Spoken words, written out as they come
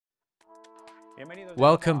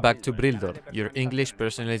Welcome back to Brildor, your English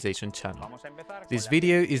personalization channel. This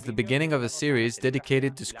video is the beginning of a series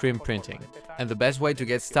dedicated to screen printing, and the best way to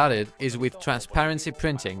get started is with transparency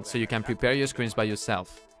printing, so you can prepare your screens by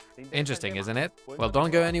yourself. Interesting, isn't it? Well,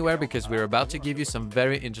 don't go anywhere because we're about to give you some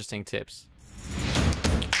very interesting tips.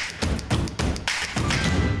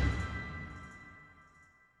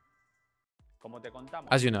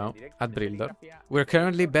 As you know, at Brildor, we're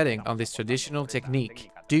currently betting on this traditional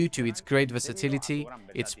technique due to its great versatility,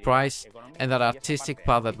 its price, and that artistic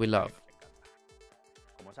part that we love.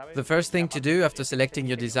 The first thing to do after selecting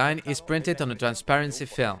your design is print it on a transparency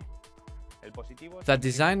film. That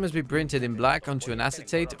design must be printed in black onto an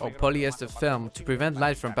acetate or polyester film to prevent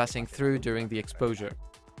light from passing through during the exposure.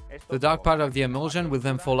 The dark part of the emulsion will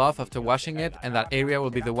then fall off after washing it, and that area will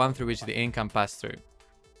be the one through which the ink can pass through.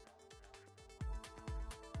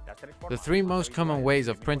 The three most common ways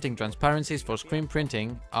of printing transparencies for screen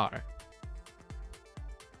printing are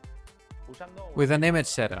with an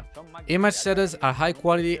Imagesetter. Imagesetters are high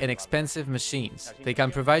quality and expensive machines. They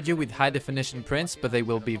can provide you with high definition prints, but they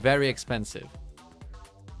will be very expensive.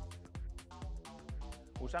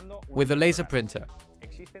 With a laser printer.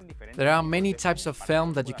 There are many types of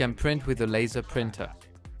film that you can print with a laser printer.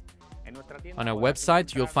 On our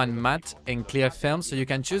website, you'll find matte and clear film, so you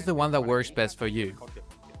can choose the one that works best for you.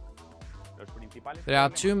 There are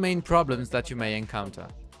two main problems that you may encounter.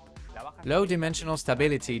 Low dimensional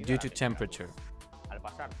stability due to temperature.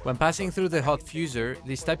 When passing through the hot fuser,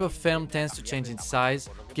 this type of film tends to change in size,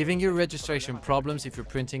 giving you registration problems if you're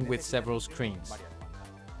printing with several screens.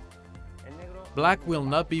 Black will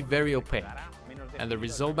not be very opaque, and the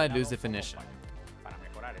result might lose definition.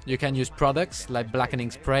 You can use products like blackening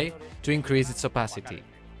spray to increase its opacity.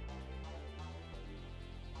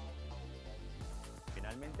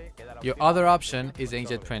 Your other option is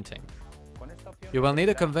inkjet printing. You will need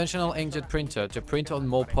a conventional inkjet printer to print on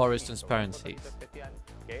more porous transparencies.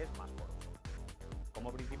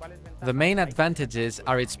 The main advantages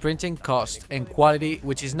are its printing cost and quality,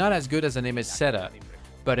 which is not as good as an Imagesetter,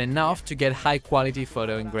 but enough to get high quality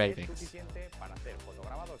photo engravings.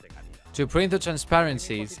 To print the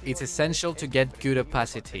transparencies, it's essential to get good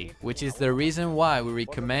opacity, which is the reason why we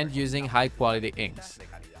recommend using high quality inks.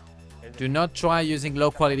 Do not try using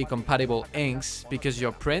low-quality compatible inks because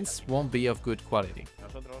your prints won't be of good quality.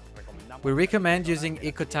 We recommend using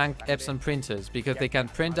EcoTank Epson printers because they can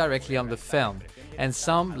print directly on the film, and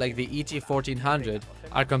some, like the ET1400,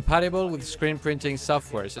 are compatible with screen printing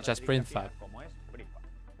software such as PrintFab.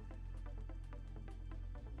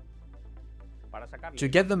 To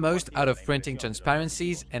get the most out of printing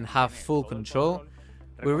transparencies and have full control,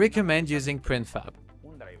 we recommend using PrintFab,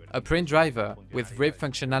 a print driver with RIP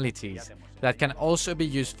functionalities that can also be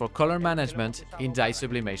used for color management in dye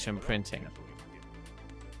sublimation printing.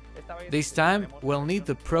 This time, we'll need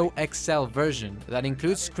the Pro XL version that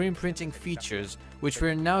includes screen printing features, which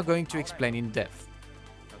we're now going to explain in depth.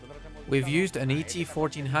 We've used an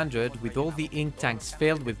ET1400 with all the ink tanks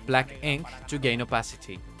filled with black ink to gain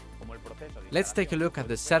opacity. Let's take a look at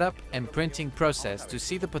the setup and printing process to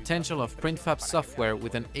see the potential of PrintFab software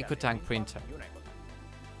with an EcoTank printer.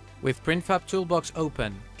 With PrintFab Toolbox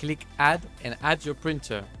open, click Add and add your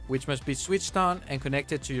printer, which must be switched on and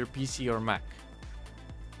connected to your PC or Mac.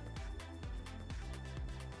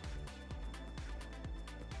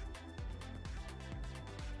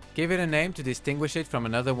 Give it a name to distinguish it from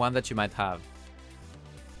another one that you might have.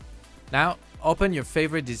 Now, open your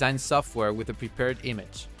favorite design software with a prepared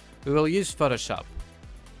image. We will use Photoshop.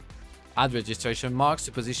 Add registration marks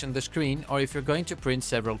to position the screen, or if you're going to print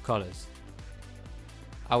several colors.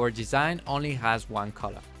 Our design only has one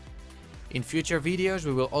color. In future videos,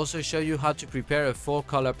 we will also show you how to prepare a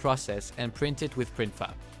 4-color process and print it with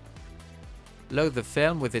PrintFab. Load the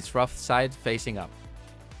film with its rough side facing up.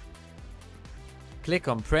 Click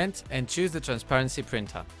on Print and choose the transparency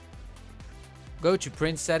printer. Go to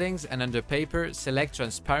Print Settings and under Paper, select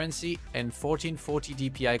Transparency and 1440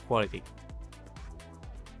 dpi quality.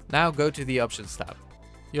 Now go to the Options tab.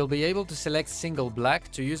 You'll be able to select Single Black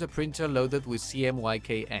to use a printer loaded with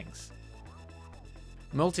CMYK inks,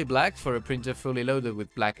 Multi-Black for a printer fully loaded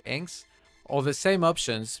with black inks, or the same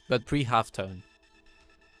options but pre-halftone.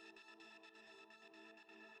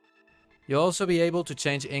 You'll also be able to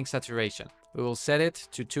change ink saturation. We will set it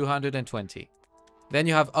to 220. Then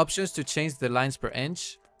you have options to change the lines per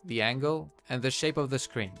inch, the angle, and the shape of the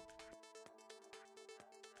screen.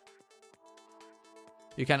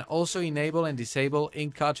 You can also enable and disable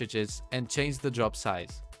ink cartridges and change the drop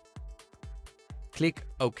size. Click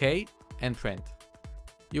OK and print.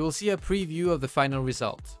 You will see a preview of the final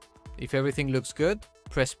result. If everything looks good,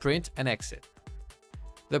 press print and exit.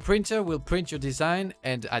 The printer will print your design,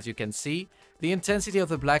 and as you can see, the intensity of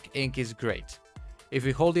the black ink is great. If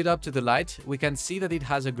we hold it up to the light, we can see that it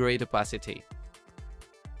has a great opacity.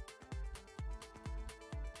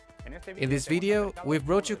 In this video, we've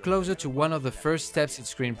brought you closer to one of the first steps in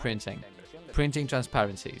screen printing, printing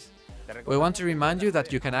transparencies. We want to remind you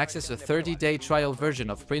that you can access a 30-day trial version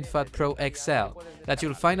of PrintFab PRO XL that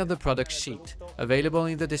you'll find on the product sheet, available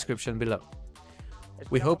in the description below.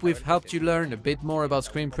 We hope we've helped you learn a bit more about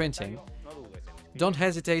screen printing. Don't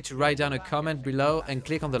hesitate to write down a comment below and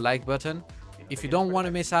click on the like button. If you don't want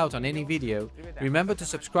to miss out on any video, remember to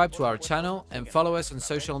subscribe to our channel and follow us on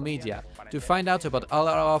social media to find out about all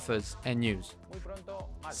our offers and news.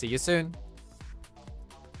 See you soon!